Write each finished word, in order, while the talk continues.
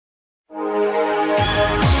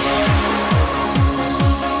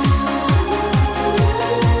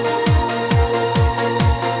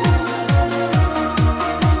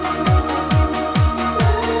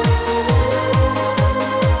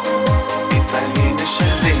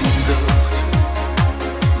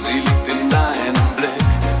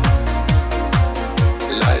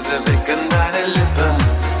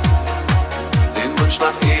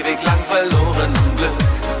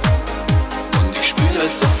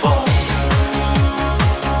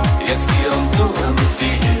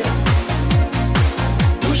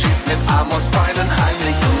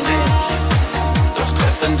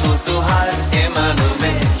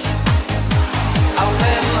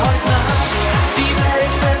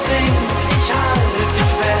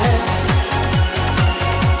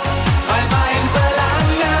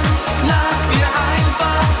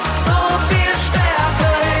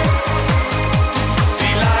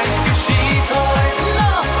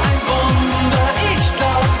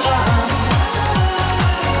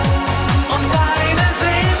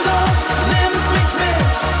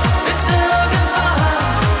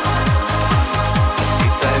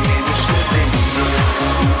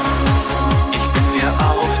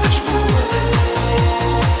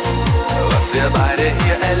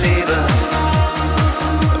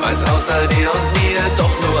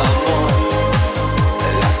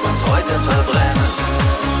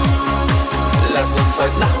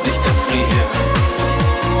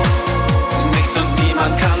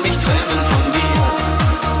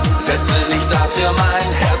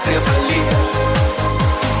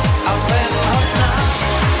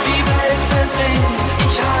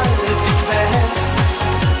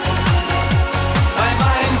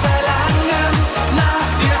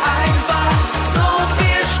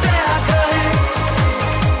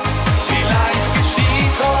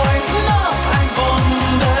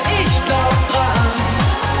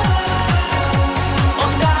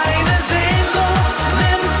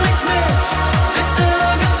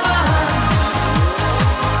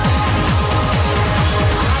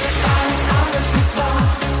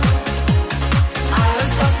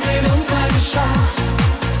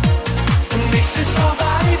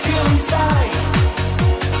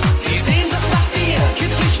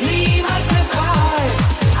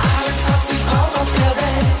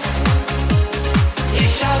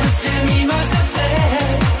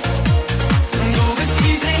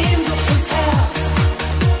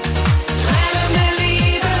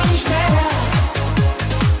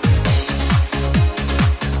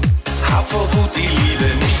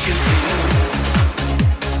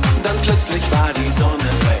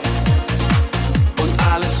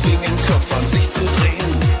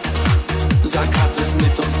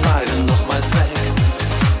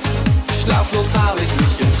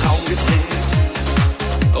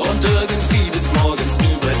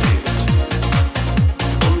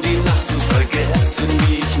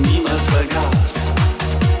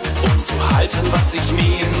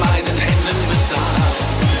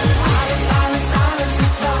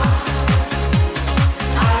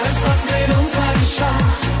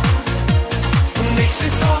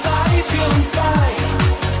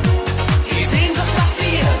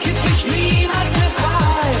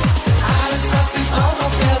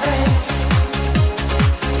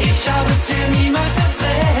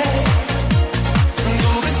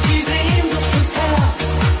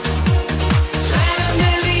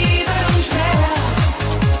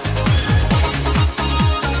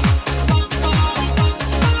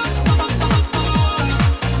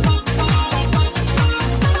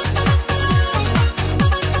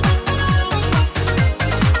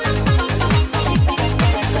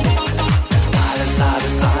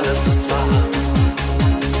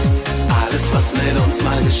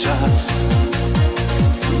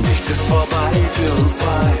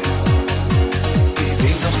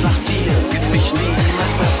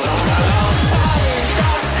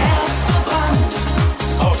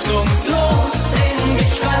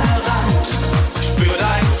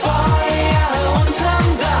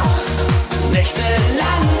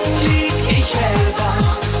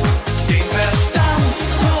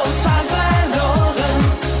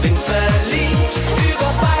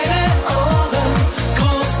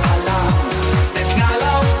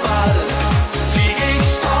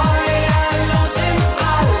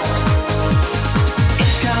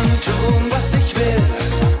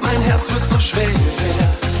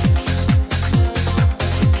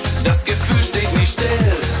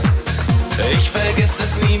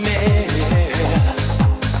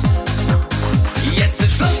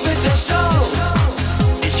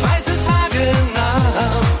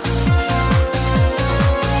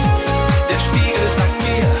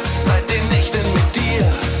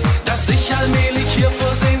allmählich hier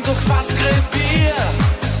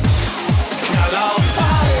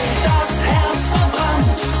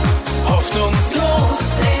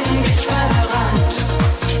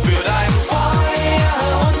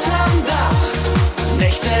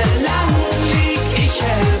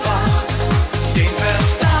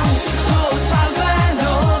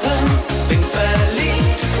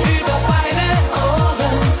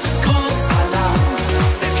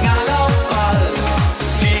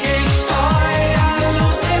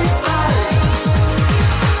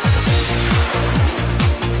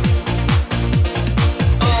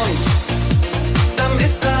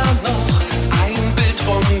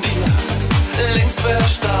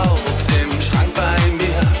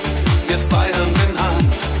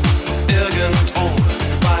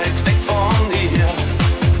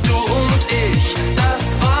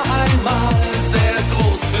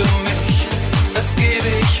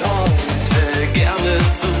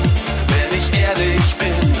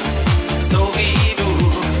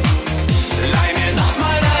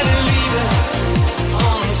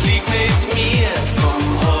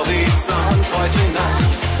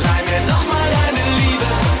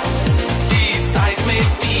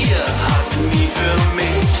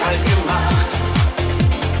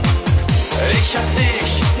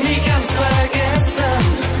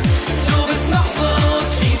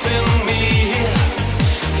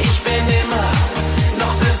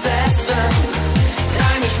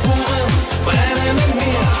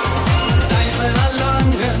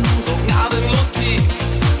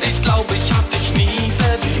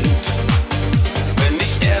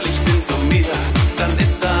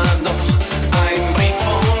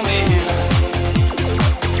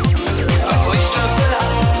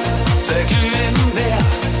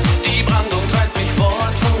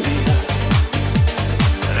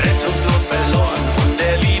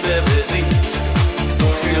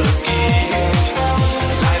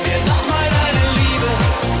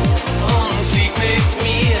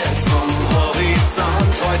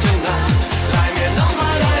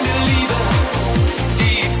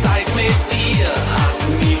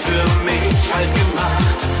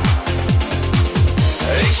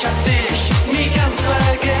Ich hab dich nie ganz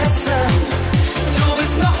vergessen. Du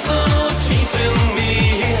bist noch so tief in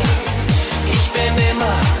mir. Ich bin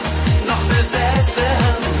immer noch besessen.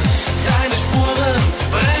 Deine Spuren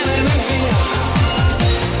brennen in mir.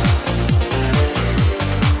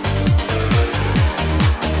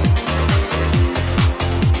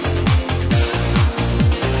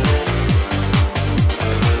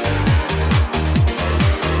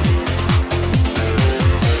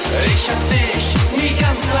 Ich hab dich nie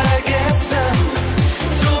ganz vergessen.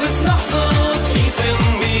 Du bist noch so tief in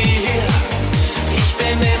mir. Ich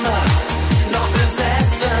bin immer noch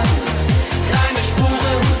besessen. Deine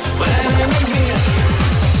Spuren brennen in mir.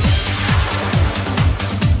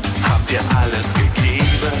 Hab dir alles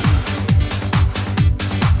gegeben.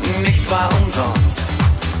 Nichts war umsonst.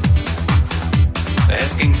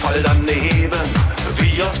 Es ging voll daneben,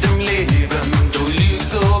 wie oft im Leben. Du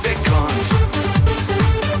lügst so gekonnt.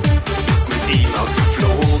 Ihm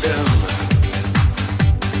ausgeflogen,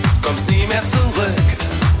 kommst nie mehr zurück.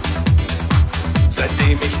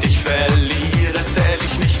 Seitdem ich dich verliere, zähl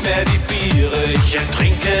ich nicht mehr die Biere, ich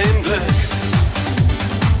ertrinke im Glück.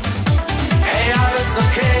 Hey, alles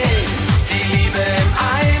okay, die Liebe im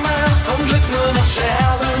Eimer, vom Glück nur noch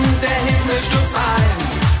Scherben, der Himmel stürzt ein.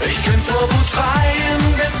 Ich könnte vor Wut schreien,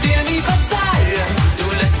 werd's dir nie verzeihen. Du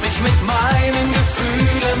lässt mich mit meinen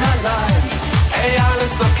Gefühlen allein. Hey,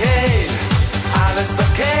 alles okay. Alles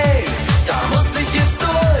okay, da muss ich jetzt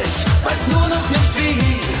durch, weiß nur noch nicht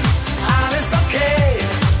wie. Alles okay,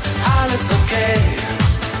 alles okay.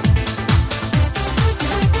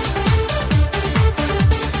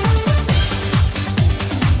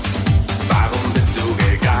 Warum bist du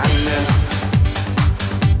gegangen?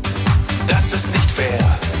 Das ist nicht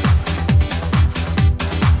fair.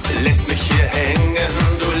 Lässt mich hier hängen,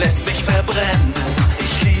 du lässt mich verbrennen.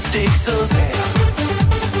 Ich lieb dich so sehr.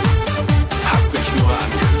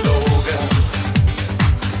 Angelogen,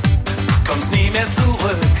 kommst nie mehr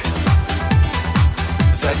zurück.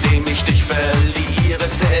 Seitdem ich dich verliere,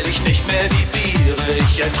 zähl ich nicht mehr die Biere,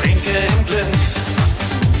 ich ertrinke im Glück.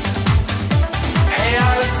 Hey,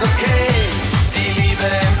 alles okay, die Liebe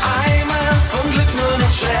im Eimer, vom Glück nur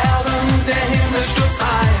noch Scherben, der Himmel stürzt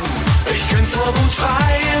ein. Ich könnte vor Wut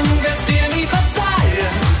schreien, werd's dir nie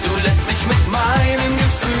verzeihen. Du lässt mich mit meinen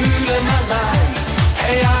Gefühlen allein.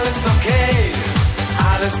 Hey, alles okay.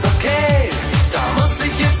 Alles okay, da muss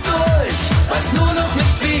ich jetzt durch, weiß nur noch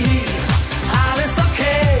nicht wie. Alles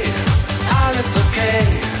okay, alles okay.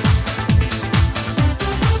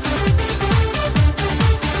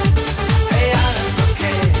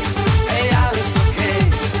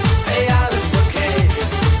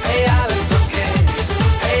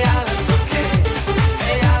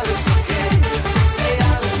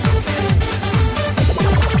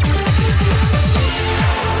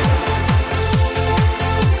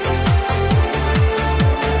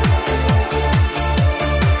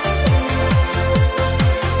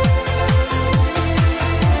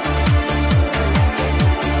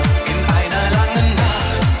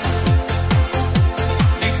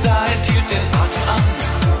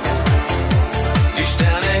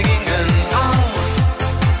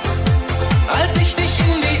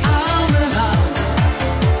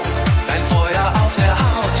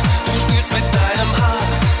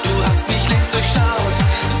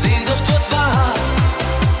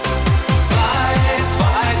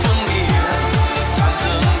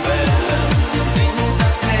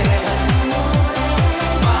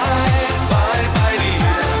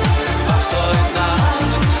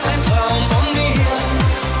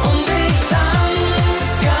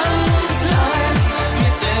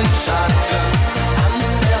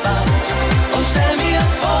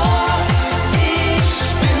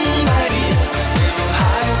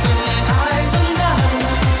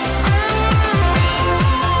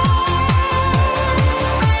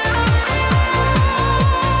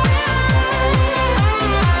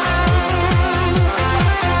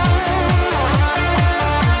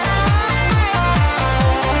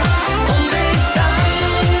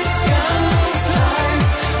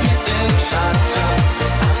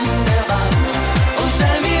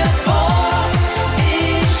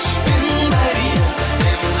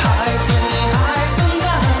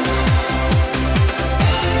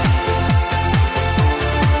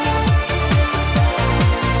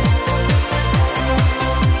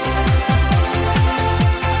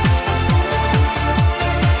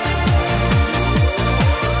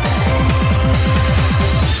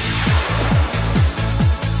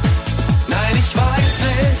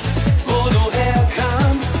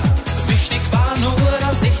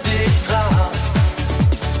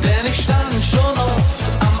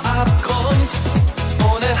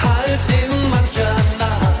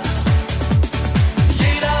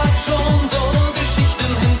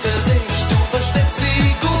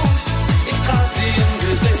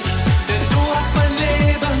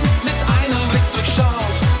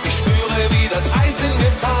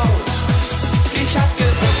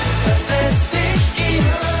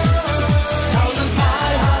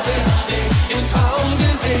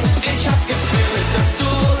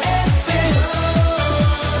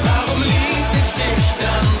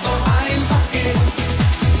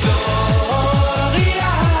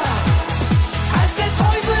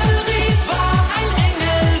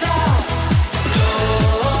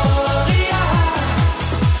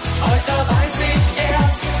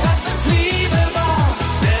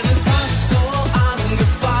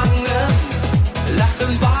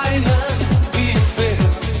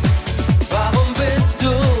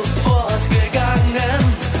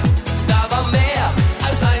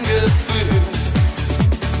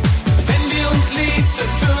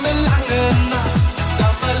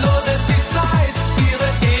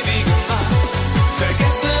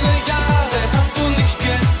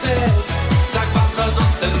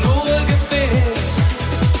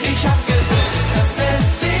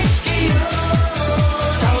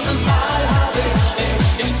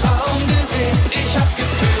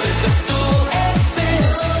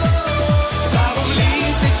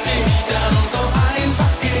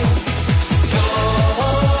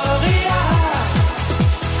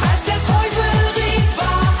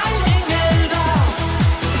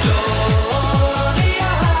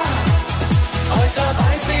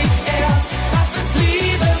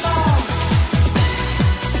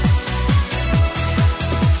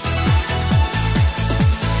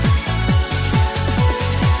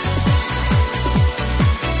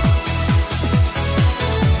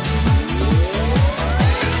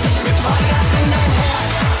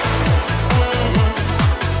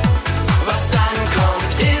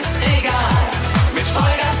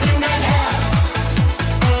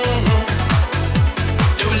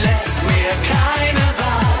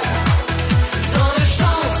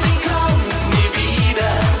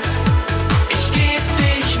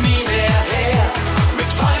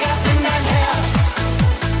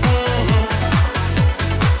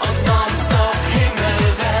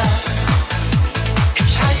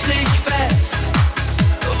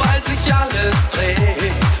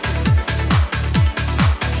 verdreht.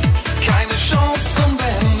 Keine Chance zum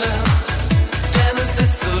Wende, denn es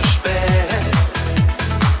ist zu spät.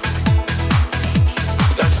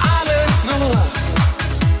 Das alles nur,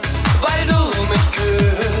 weil du mich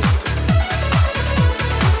küsst.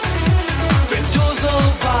 Wenn du so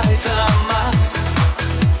weitermachst,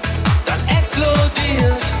 dann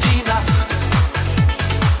explodiert die Nacht.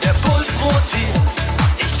 Der Puls rotiert,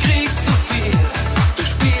 ich krieg zu viel. Du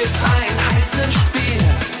spielst ein heißes Spiel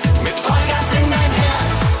mit Vollgas in dein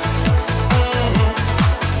Herz.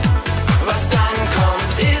 Was dann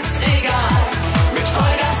kommt, ist egal. Mit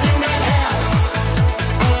Vollgas in dein Herz.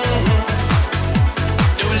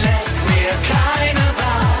 Du lässt mir keine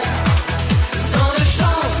Wahl. So eine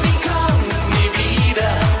Chance, die kommt nie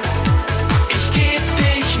wieder. Ich geb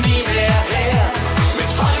dich nie mehr her.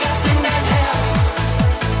 Mit Vollgas in dein Herz.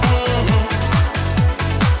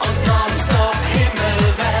 Und nonstop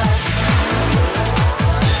himmelwärts.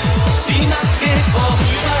 Die Nacht geht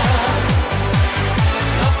vorüber.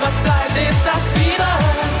 Doch was bleibt, ist das Fieber.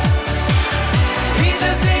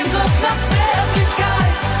 Diese Sehnsucht nach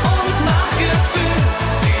Zärtlichkeit und nach Gefühl.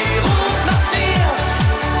 Sie ruft nach dir.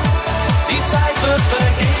 Die Zeit wird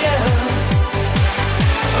vergehen.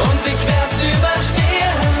 Und ich werd's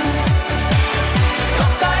überstehen.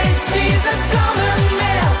 Doch da ist dieses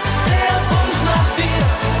Flammenmeer. Der Wunsch nach dir.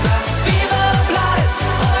 Das Fieber bleibt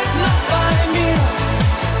heute Nacht bei mir.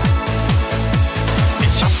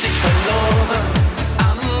 Ich hab dich verloren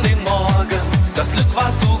an den Morgen. Das Glück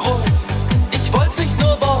war zu groß. Ich wollt's nicht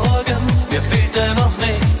nur borgen. Mir fehlte noch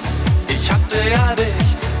nichts. Ich hatte ja dich,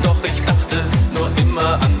 doch ich dachte nur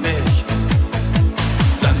immer an mich.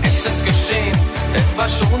 Dann ist es geschehen, es war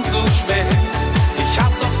schon zu spät. Ich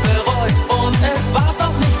hab's oft bereut und es war's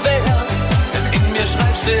auch nicht wert. Denn in mir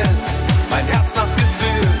schreit still mein Herz nach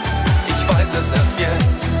Gefühl. Ich weiß es erst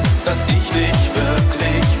jetzt, dass ich dich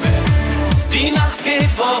wirklich will. Die Nacht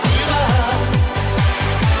geht vorüber.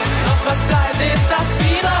 Doch was bleibt, ist das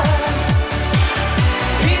Fieber.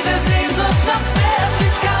 Diese Sehnsucht nach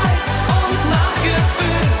Zärtlichkeit und nach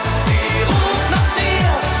Gefühl. Sie ruft nach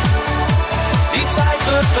dir. Die Zeit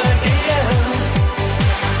wird vergehen.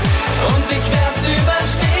 Und ich werd's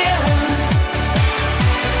überstehen.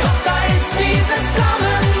 Doch da ist dieses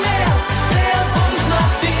Flammenmeer. Der Wunsch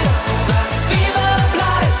nach dir. Das Fieber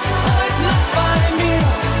bleibt heute Nacht bei mir.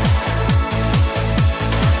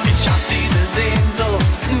 Ich hab diese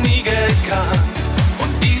Sehnsucht nie gekannt.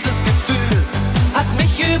 Und dieses Gefühl hat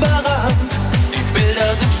mich überrannt. Die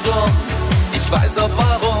Bilder sind stumm, ich weiß auch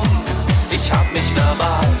warum. Ich hab mich da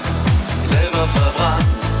mal selber verbrannt.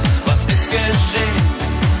 Was ist geschehen?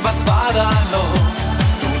 Was war da los?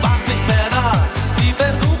 Du warst nicht mehr da, die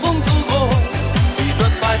Versuchung zu groß. Wie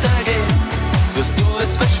wird's weitergehen? Wirst du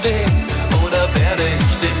es verstehen? Oder werde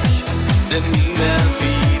ich dich denn nie mehr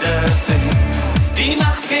wiedersehen? Die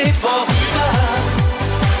Nacht geht vorüber.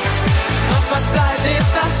 Doch was bleibt,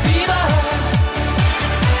 ist